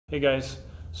Hey guys,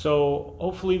 so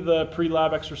hopefully the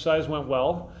pre-lab exercise went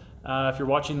well. If you're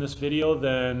watching this video,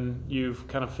 then you've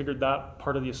kind of figured that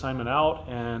part of the assignment out,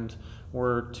 and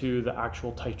we're to the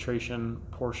actual titration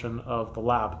portion of the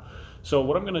lab. So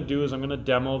what I'm going to do is I'm going to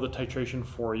demo the titration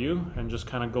for you and just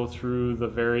kind of go through the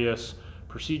various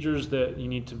procedures that you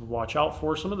need to watch out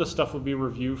for. Some of this stuff will be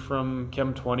review from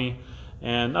Chem 20,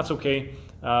 and that's okay.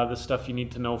 This stuff you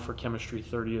need to know for Chemistry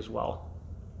 30 as well.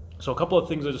 So a couple of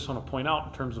things I just want to point out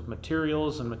in terms of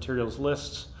materials and materials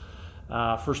lists.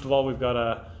 First of all, we've got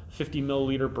a 50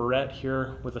 milliliter burette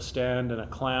here with a stand and a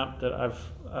clamp that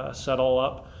I've set all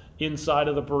up. Inside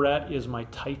of the burette is my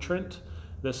titrant.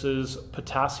 This is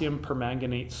potassium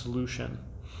permanganate solution.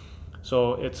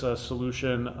 So it's a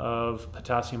solution of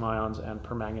potassium ions and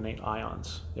permanganate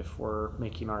ions if we're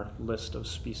making our list of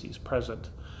species present,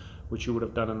 which you would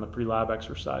have done in the pre-lab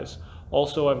exercise.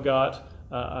 Also, I've got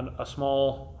a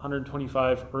small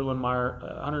 125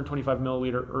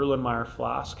 milliliter Erlenmeyer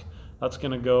flask. That's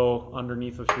going to go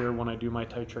underneath of here when I do my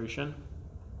titration.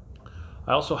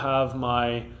 I also have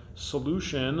my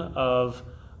solution of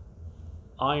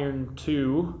iron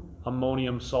 2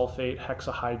 ammonium sulfate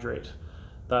hexahydrate.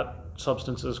 That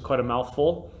substance is quite a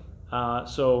mouthful.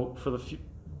 So for the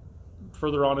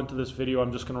further on into this video,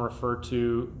 I'm just going to refer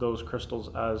to those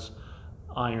crystals as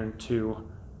iron 2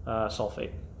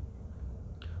 sulfate.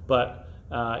 But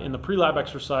in the pre-lab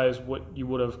exercise, what you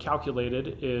would have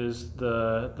calculated is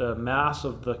the mass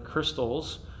of the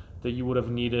crystals that you would have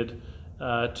needed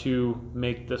to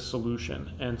make this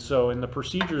solution. And so in the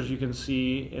procedures, you can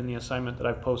see in the assignment that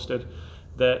I've posted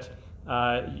that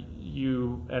and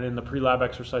in the pre-lab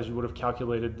exercise, you would have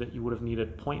calculated that you would have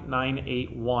needed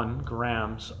 0.981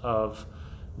 grams of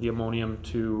the ammonium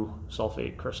 2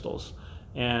 sulfate crystals.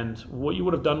 And what you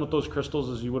would have done with those crystals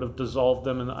is you would have dissolved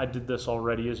them, and I did this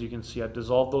already, as you can see. I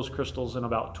dissolved those crystals in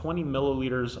about 20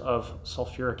 milliliters of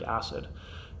sulfuric acid.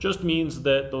 Just means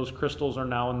that those crystals are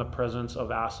now in the presence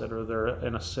of acid, or they're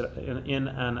in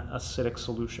an acidic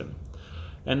solution.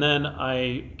 And then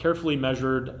I carefully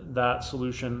measured that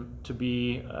solution to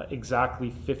be exactly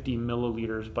 50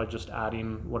 milliliters by just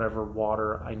adding whatever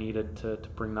water I needed to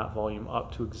bring that volume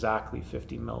up to exactly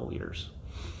 50 milliliters,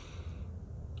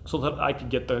 so that I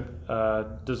could get the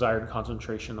desired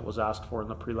concentration that was asked for in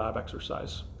the pre-lab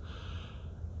exercise.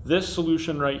 This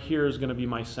solution right here is going to be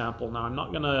my sample. Now I'm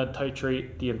not going to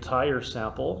titrate the entire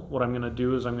sample. What I'm going to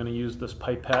do is I'm going to use this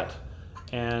pipette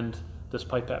and this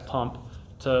pipette pump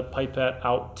to pipette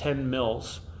out 10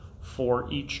 mils for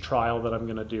each trial that I'm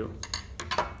going to do.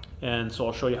 And so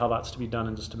I'll show you how that's to be done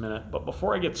in just a minute. But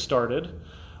before I get started,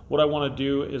 what I want to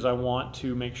do is I want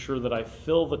to make sure that I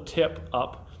fill the tip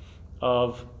up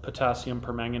of potassium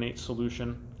permanganate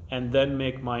solution and then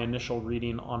make my initial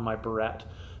reading on my burette,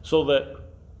 so that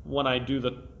when I do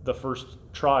the first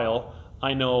trial,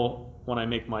 I know when I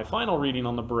make my final reading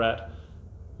on the burette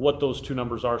what those two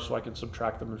numbers are, so I can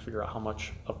subtract them and figure out how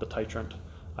much of the titrant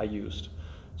I used.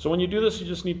 So when you do this, you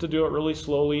just need to do it really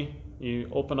slowly. You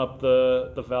open up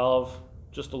the valve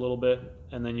just a little bit,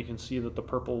 and then you can see that the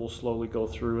purple will slowly go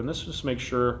through, and this just makes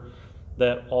sure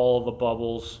that all the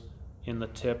bubbles in the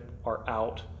tip are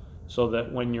out, so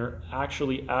that when you're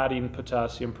actually adding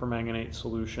potassium permanganate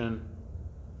solution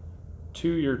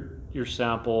to your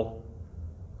sample,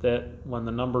 that when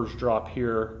the numbers drop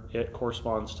here, it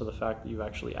corresponds to the fact that you've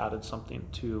actually added something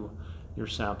to your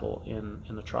sample in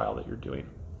the trial that you're doing.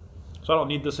 So I don't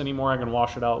need this anymore. I can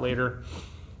wash it out later.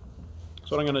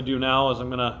 So what I'm going to do now is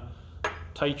I'm going to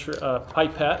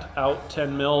pipette out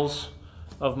 10 mils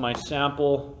of my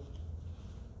sample.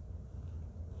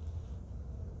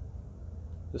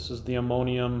 This is the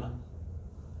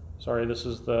this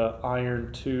is the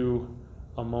iron 2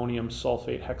 ammonium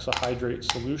sulfate hexahydrate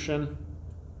solution.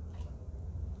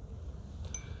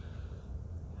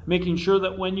 Making sure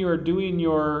that when you are doing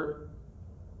your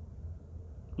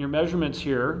measurements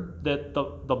here, that the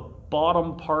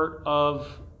bottom part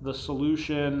of the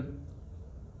solution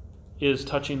is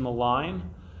touching the line.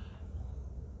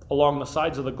 Along the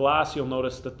sides of the glass, you'll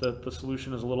notice that the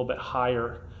solution is a little bit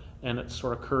higher, and it's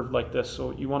sort of curved like this.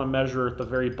 So you want to measure at the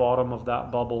very bottom of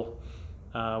that bubble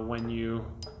when you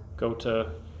go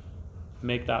to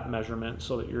make that measurement,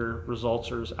 so that your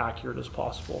results are as accurate as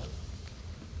possible.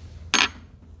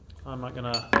 I'm not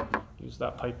going to use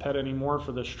that pipette anymore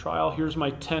for this trial. Here's my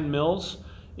 10 mils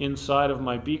inside of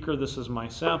my beaker. This is my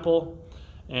sample,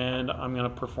 and I'm going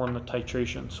to perform the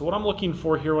titration. So what I'm looking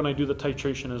for here when I do the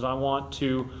titration is I want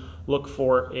to look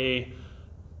for a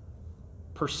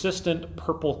persistent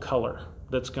purple color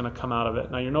that's going to come out of it.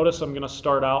 Now you notice I'm going to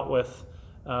start out with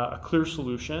a clear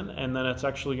solution, and then it's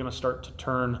actually going to start to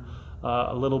turn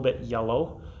a little bit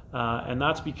yellow. and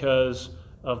that's because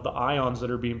of the ions that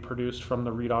are being produced from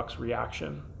the redox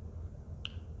reaction.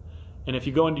 And if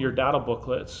you go into your data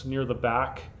booklets near the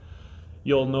back,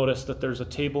 you'll notice that there's a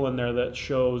table in there that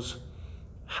shows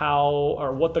how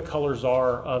or what the colors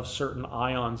are of certain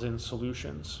ions in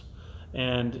solutions.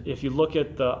 And if you look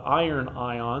at the iron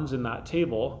ions in that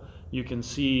table, you can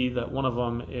see that one of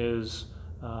them is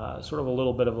sort of a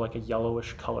little bit of like a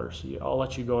yellowish color. So I'll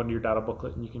let you go into your data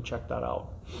booklet and you can check that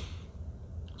out.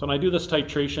 So when I do this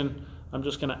titration, I'm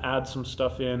just going to add some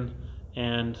stuff in,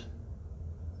 and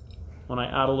when I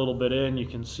add a little bit in, you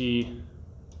can see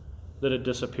that it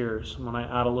disappears. When I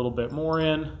add a little bit more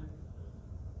in,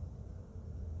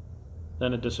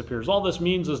 then it disappears. All this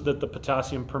means is that the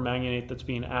potassium permanganate that's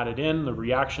being added in, the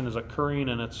reaction is occurring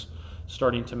and it's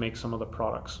starting to make some of the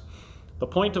products. The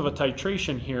point of a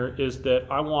titration here is that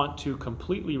I want to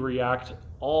completely react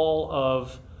all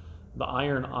of the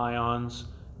iron ions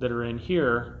that are in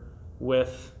here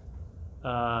with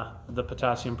the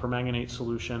potassium permanganate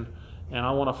solution, and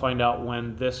I want to find out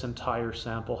when this entire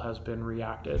sample has been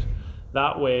reacted.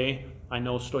 That way I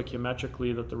know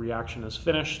stoichiometrically that the reaction is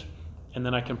finished, and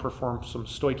then I can perform some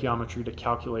stoichiometry to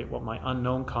calculate what my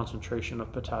unknown concentration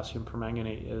of potassium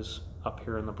permanganate is up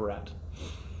here in the burette.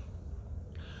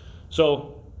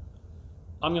 So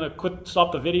I'm going to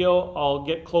stop the video. I'll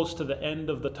get close to the end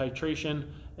of the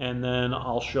titration, and then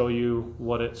I'll show you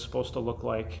what it's supposed to look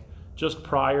like just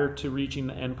prior to reaching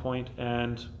the endpoint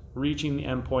and reaching the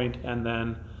endpoint, and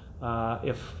then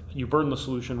if you burn the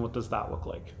solution, what does that look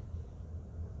like?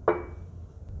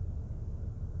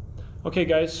 Okay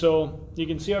guys, so you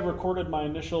can see I've recorded my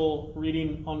initial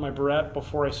reading on my burette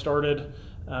before I started. It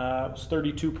was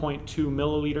 32.2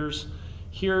 milliliters.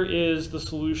 Here is the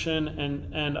solution,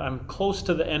 and I'm close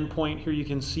to the endpoint. Here you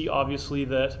can see obviously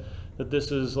that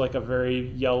this is like a very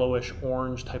yellowish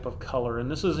orange type of color, and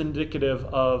this is indicative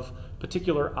of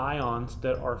particular ions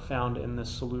that are found in this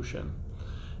solution.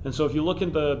 And so if you look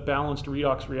at the balanced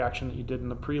redox reaction that you did in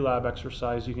the pre-lab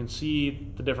exercise, you can see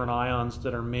the different ions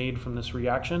that are made from this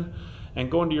reaction,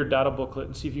 and go into your data booklet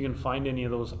and see if you can find any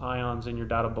of those ions in your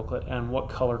data booklet and what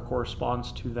color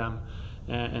corresponds to them,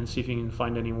 and see if you can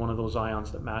find any one of those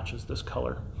ions that matches this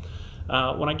color.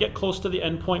 When I get close to the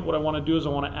endpoint, what I want to do is I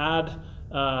want to add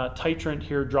titrant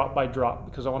here drop by drop,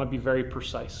 because I want to be very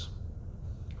precise.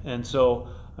 And so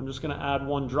I'm just going to add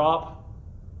one drop,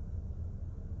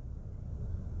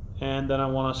 and then I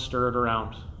want to stir it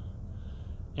around.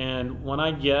 And when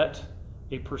I get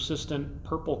a persistent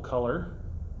purple color,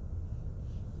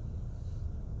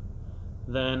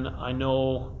 then I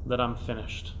know that I'm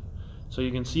finished. So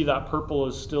you can see that purple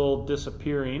is still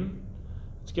disappearing.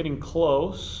 It's getting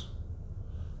close,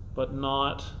 but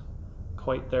not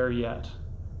quite there yet.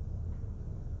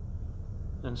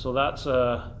 And so that's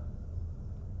a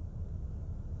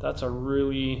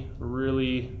really,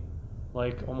 really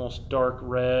like almost dark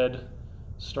red,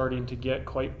 starting to get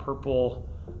quite purple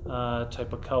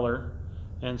type of color.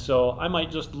 And so I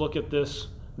might just look at this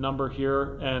number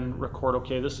here and record,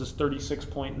 okay, this is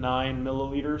 36.9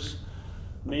 milliliters.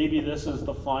 Maybe this is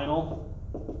the final.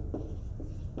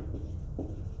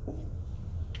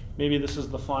 Maybe this is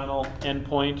the final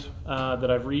endpoint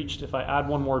that I've reached. If I add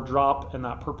one more drop and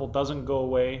that purple doesn't go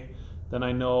away, then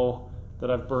I know that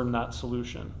I've burned that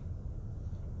solution.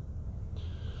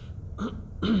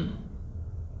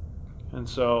 And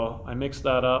so I mix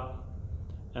that up,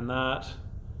 and that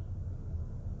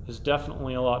is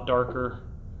definitely a lot darker.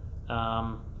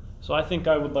 So I think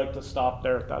I would like to stop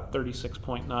there at that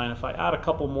 36.9. If I add a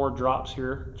couple more drops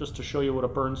here, just to show you what a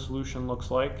burned solution looks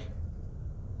like.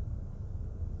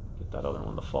 Get that other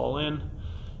one to fall in,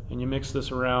 and you mix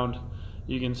this around.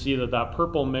 You can see that that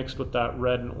purple mixed with that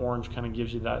red and orange kind of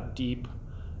gives you that deep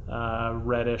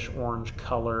reddish orange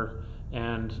color,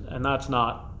 and that's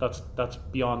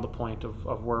beyond the point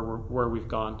of where we've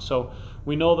gone. So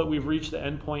we know that we've reached the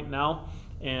end point now.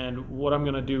 And what I'm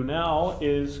going to do now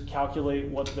is calculate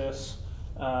what this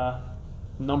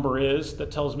number is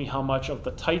that tells me how much of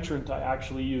the titrant I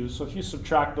actually use. So if you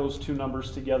subtract those two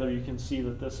numbers together, you can see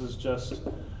that this is just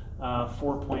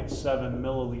 4.7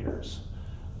 milliliters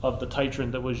of the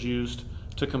titrant that was used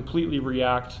to completely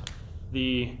react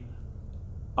the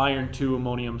iron 2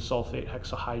 ammonium sulfate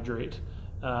hexahydrate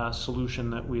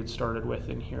solution that we had started with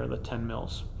in here, the 10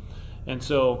 mils. And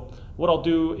so what I'll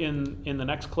do in the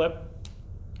next clip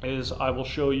is I will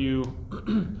show you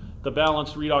the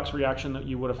balanced redox reaction that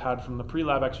you would have had from the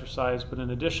pre-lab exercise, but in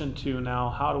addition to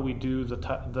now, how do we do the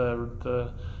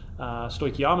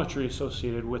stoichiometry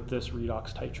associated with this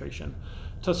redox titration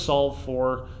to solve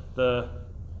for the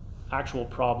actual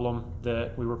problem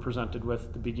that we were presented with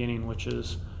at the beginning, which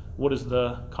is what is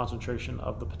the concentration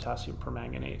of the potassium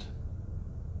permanganate.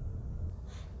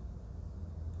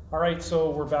 All right, so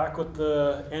we're back with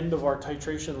the end of our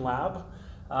titration lab.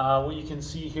 What you can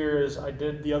see here is I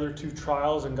did the other 2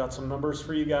 trials and got some numbers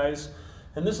for you guys.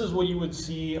 And this is what you would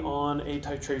see on a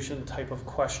titration type of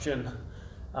question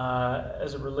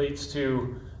as it relates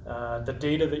to the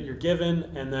data that you're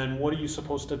given, and then what are you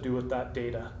supposed to do with that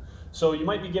data. So you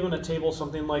might be given a table,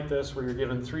 something like this, where you're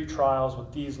given 3 trials with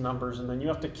these numbers, and then you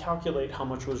have to calculate how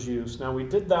much was used. Now we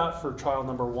did that for trial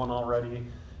number 1 already.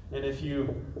 And if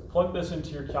you plug this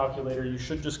into your calculator, you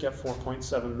should just get 4.7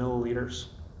 milliliters.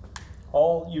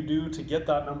 All you do to get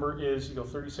that number is you go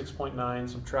 36.9,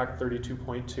 subtract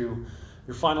 32.2,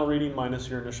 your final reading minus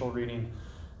your initial reading.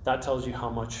 That tells you how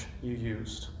much you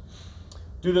used.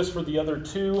 Do this for the other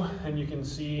 2, and you can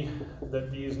see that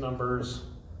these numbers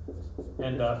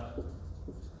end up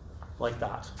like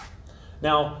that.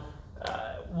 Now,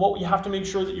 what you have to make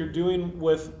sure that you're doing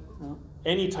with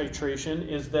any titration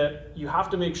is that you have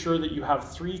to make sure that you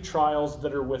have 3 trials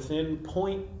that are within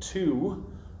 0.2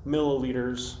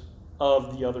 milliliters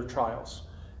of the other trials.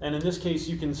 And in this case,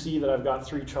 you can see that I've got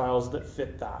 3 trials that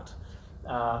fit that.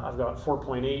 I've got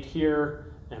 4.8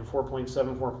 here, and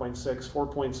 4.7, 4.6,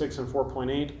 4.6 and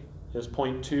 4.8 is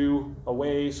 0.2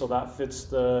 away, so that fits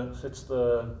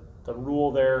the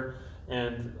rule there,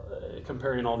 and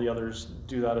comparing all the others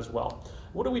do that as well.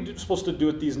 What are we supposed to do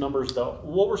with these numbers though?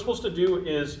 What we're supposed to do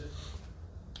is,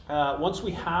 once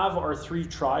we have our 3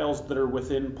 trials that are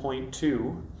within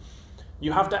 0.2,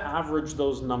 you have to average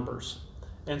those numbers.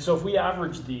 And so if we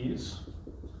average these,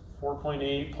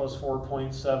 4.8 plus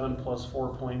 4.7 plus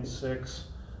 4.6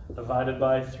 divided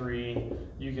by 3,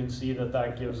 you can see that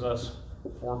that gives us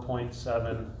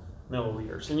 4.7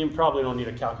 milliliters. And you probably don't need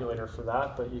a calculator for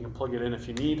that, but you can plug it in if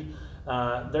you need.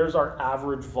 There's our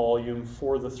average volume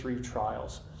for the 3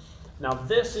 trials. Now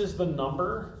this is the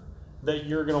number that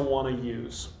you're going to want to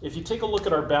use. If you take a look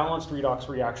at our balanced redox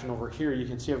reaction over here, you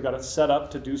can see I've got it set up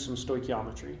to do some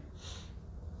stoichiometry.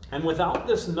 And without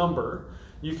this number,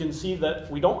 you can see that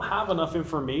we don't have enough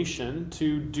information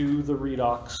to do the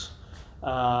redox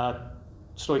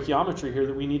stoichiometry here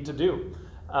that we need to do.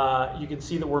 You can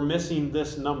see that we're missing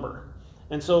this number.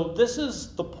 And so this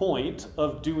is the point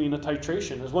of doing a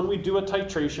titration, is when we do a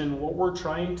titration, what we're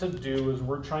trying to do is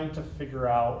we're trying to figure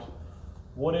out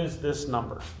what is this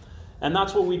number. And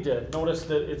that's what we did. Notice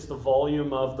that it's the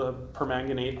volume of the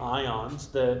permanganate ions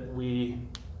that we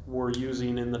were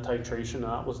using in the titration.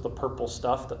 That was the purple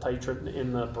stuff, the titrate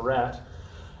in the burette.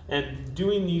 And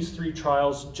doing these 3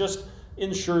 trials just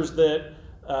ensures that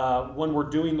when we're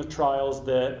doing the trials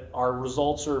that our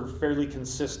results are fairly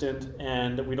consistent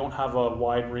and that we don't have a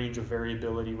wide range of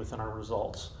variability within our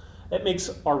results. It makes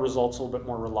our results a little bit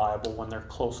more reliable when they're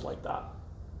close like that.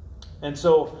 And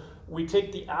so we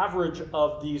take the average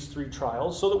of these 3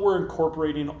 trials so that we're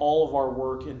incorporating all of our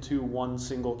work into one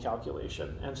single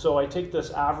calculation. And so I take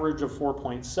this average of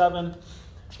 4.7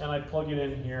 and I plug it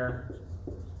in here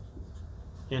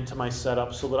into my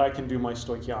setup so that I can do my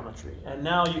stoichiometry. And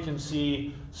now you can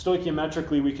see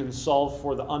stoichiometrically we can solve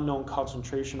for the unknown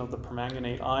concentration of the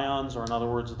permanganate ions, or in other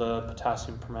words the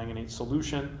potassium permanganate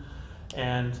solution.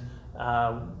 And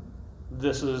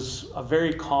this is a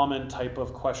very common type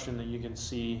of question that you can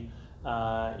see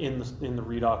in the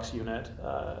redox unit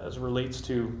as it relates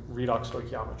to redox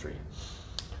stoichiometry.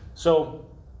 So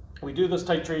we do this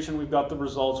titration, we've got the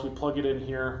results, we plug it in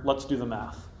here, let's do the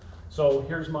math. So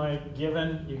here's my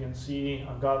given. You can see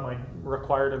I've got my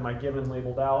required and my given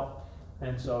labeled out.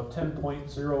 And so 10.0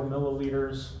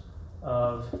 milliliters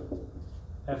of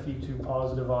Fe2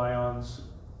 positive ions.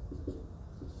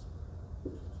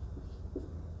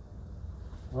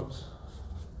 Whoops.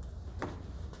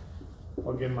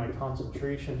 Plug in my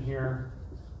concentration here.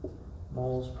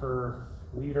 Moles per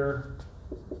liter.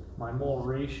 My mole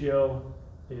ratio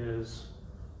is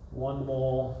 1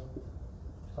 mole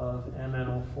of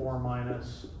MnO4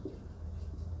 minus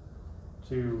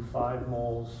to 5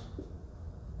 moles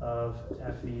of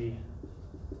Fe2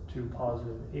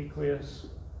 positive aqueous.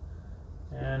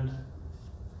 And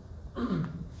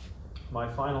my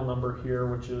final number here,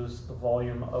 which is the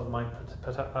volume of my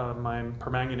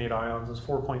permanganate ions, is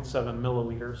 4.7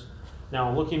 milliliters.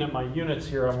 Now looking at my units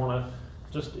here, I want to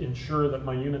just ensure that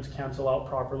my units cancel out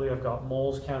properly. I've got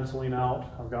moles canceling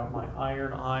out. I've got my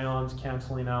iron ions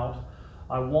canceling out.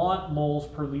 I want moles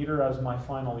per liter as my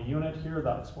final unit here.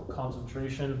 That's what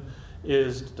concentration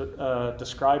is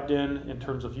described in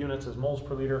terms of units as moles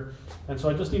per liter. And so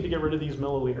I just need to get rid of these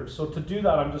milliliters. So to do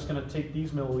that, I'm just going to take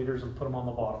these milliliters and put them on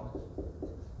the bottom.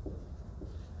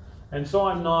 And so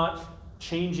I'm not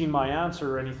changing my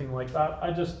answer or anything like that,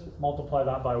 I just multiply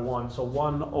that by 1. So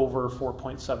 1 over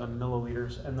 4.7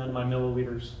 milliliters, and then my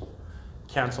milliliters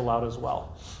cancel out as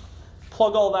well.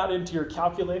 Plug all that into your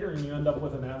calculator and you end up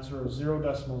with an answer of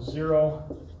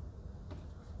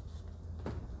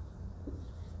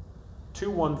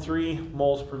 0.0213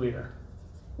 moles per liter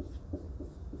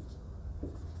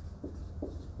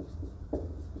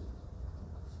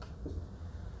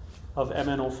of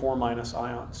MnO4 minus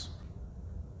ions.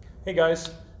 Hey guys,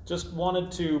 just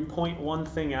wanted to point one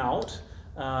thing out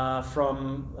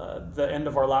from the end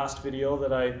of our last video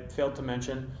that I failed to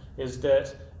mention, is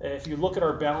that if you look at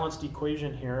our balanced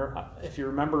equation here, if you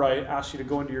remember, I asked you to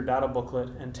go into your data booklet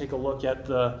and take a look at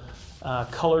the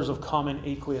colors of common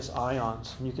aqueous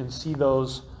ions. And you can see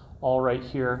those all right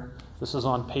here. This is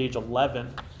on page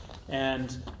 11.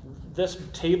 And this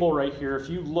table right here, if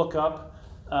you look up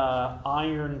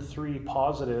iron 3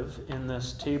 positive in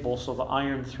this table, so the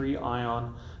iron 3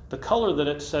 ion, the color that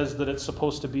it says that it's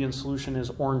supposed to be in solution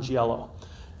is orange yellow.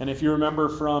 And if you remember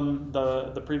from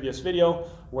the previous video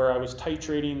where I was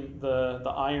titrating the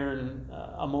iron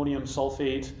ammonium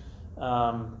sulfate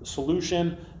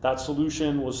solution, that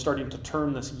solution was starting to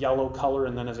turn this yellow color,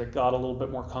 and then as it got a little bit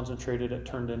more concentrated, it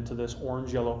turned into this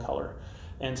orange yellow color.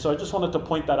 And so I just wanted to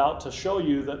point that out to show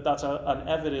you that that's an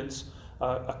evidence,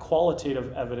 a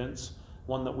qualitative evidence,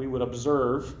 one that we would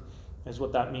observe, is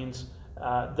what that means,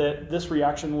 that this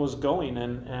reaction was going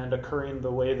and occurring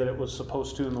the way that it was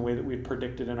supposed to, in the way that we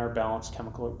predicted in our balanced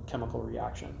chemical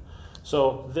reaction.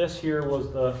 So this here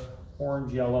was the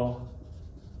orange yellow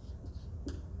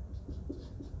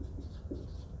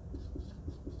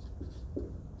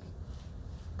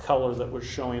color that was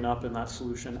showing up in that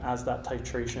solution as that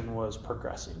titration was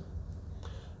progressing.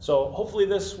 So hopefully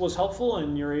this was helpful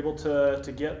and you're able to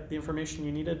get the information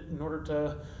you needed in order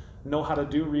to know how to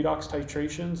do redox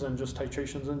titrations and just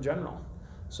titrations in general.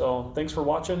 So thanks for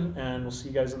watching, and we'll see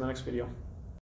you guys in the next video.